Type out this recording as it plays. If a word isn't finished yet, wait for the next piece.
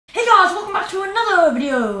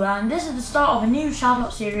video, and this is the start of a new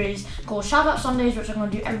shoutout series called Shoutout Sundays, which I'm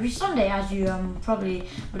going to do every Sunday, as you probably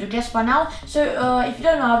would have guessed by now. So if you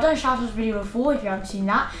don't know, I've done a shoutouts video before, if you haven't seen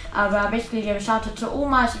that, where I basically gave a shout out to all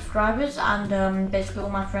my subscribers and basically all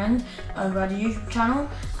my friends who had a YouTube channel.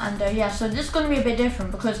 And yeah, so this is going to be a bit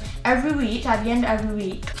different because every week, at the end of every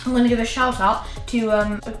week, I'm going to give a shout out to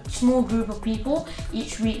a small group of people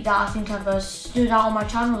each week that I think have stood out on my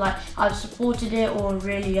channel, like I've supported it or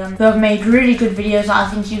really who have made really good videos that I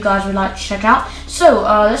think you guys would like to check out. So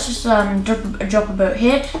let's just drop a boat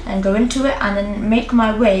here and go into it, and then make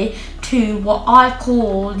my way to what I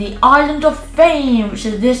call the Island of Fame, which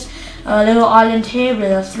is this little island here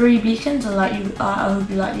with 3 beacons. I hope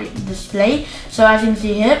you like the display. So as you can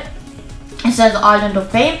see here, it says Island of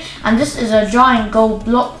Fame, and this is a giant gold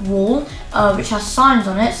block wall which has signs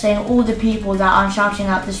on it saying all the people that I'm shouting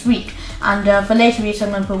out this week. And for later weeks I'm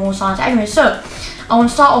going to put more signs. Anyway, so I want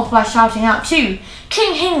to start off by shouting out to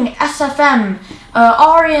King Hing SFM,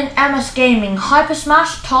 Arian MS Gaming, Hyper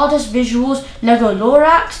Smash, TARDIS Visuals, Lego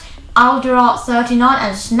Lorax,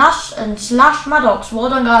 Alderart39 and Slash Maddox. Well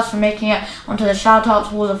done guys for making it onto the Shoutouts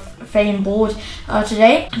Hall of Fame board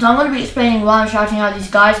today. So I'm going to be explaining why I'm shouting out these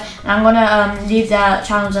guys, and I'm going to leave their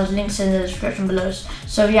channels as links in the description below.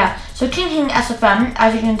 So yeah, so King Hing SFM,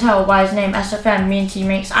 as you can tell by his name, SFM means he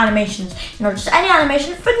makes animations, not just any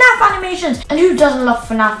animation, FNAF animations. And who doesn't love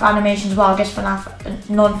FNAF animations? Well, I guess FNAF,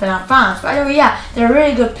 non-FNAF fans. But anyway, yeah, they're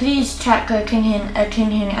really good. Please check King Hing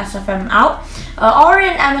SFM out.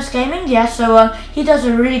 Arian MS Gaming, yeah, so he does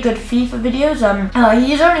a really good FIFA videos.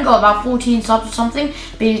 He's only got about 14 subs or something,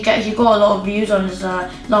 but he got a lot of views on his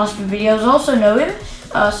last few videos. I also know him.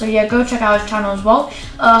 So yeah, go check out his channel as well.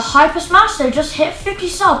 Hyper Smash, they just hit 50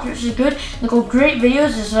 subs, which is good. They've got great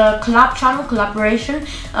videos. It's a collaboration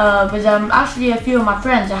with actually a few of my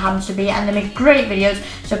friends, it happens to be, and they make great videos,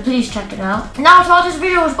 so please check it out. Now to artist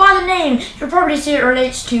videos, by the name, you'll probably see it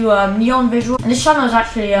relates to Neon Visual, and this channel is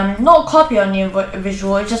actually not a copy of Neon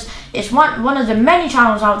Visual. It's one of the many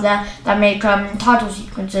channels out there that make title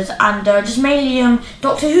sequences, and just mainly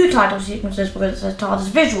Doctor Who title sequences because it's TARDIS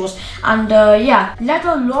Visuals. And yeah,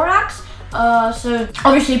 Lego Lorax. So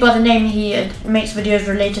obviously by the name he makes videos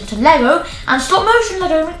related to Lego and stop motion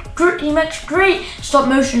Lego. He makes great stop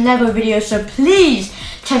motion Lego videos, so please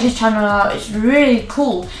check his channel out, it's really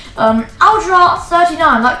cool.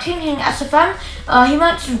 Alderart39, like King Hing SFM,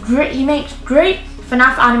 he makes great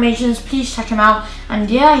FNAF animations. Please check him out. And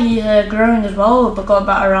yeah, he's growing as well, but got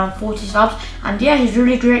about around 40 subs. And yeah, he's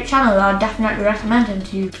really great channel. I definitely recommend him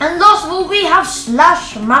to you. And last of all, we have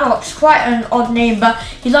Slash Maddox. Quite an odd name, but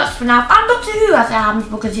he likes FNAF and Doctor Who, as it happens,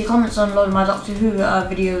 because he comments on a lot of my Doctor Who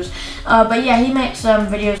videos. But yeah, he makes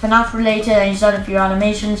videos FNAF related, and he's done a few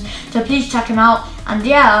animations. So please check him out. And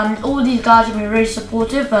yeah, all these guys have been really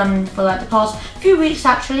supportive for like the past few weeks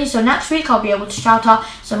actually. So next week I'll be able to shout out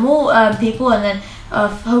some more people, and then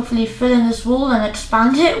hopefully fill in this wall and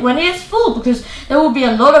expand it when it's full, because there will be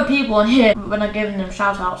a lot of people in here when I'm giving them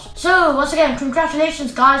shout outs. So once again,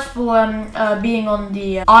 congratulations guys for being on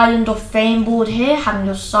the Island of Fame board here, having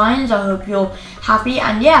your signs. I hope you're happy,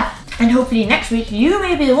 and yeah, and hopefully next week you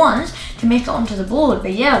may be the ones to make it onto the board.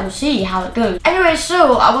 But yeah, we'll see how it goes. Anyway,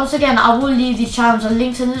 so once again, I will leave these channels and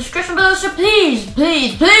links in the description below, so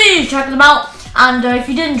please check them out. And if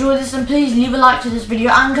you did enjoy this, then please leave a like to this video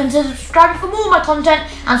and consider subscribing for more of my content,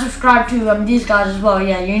 and subscribe to these guys as well.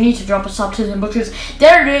 Yeah, you need to drop a sub to them because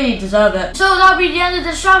they really deserve it. So that'll be the end of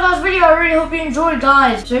this shoutouts video. I really hope you enjoyed,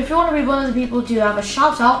 guys. So if you want to be one of the people to have a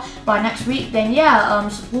shout out by next week, then yeah,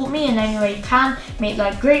 support me in any way you can. Make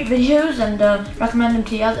like great videos and recommend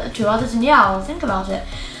them to others, and yeah, I'll think about it.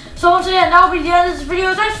 So once again, that'll be the end of this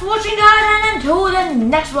video. Thanks for watching, guys, and until the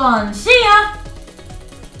next one, see ya!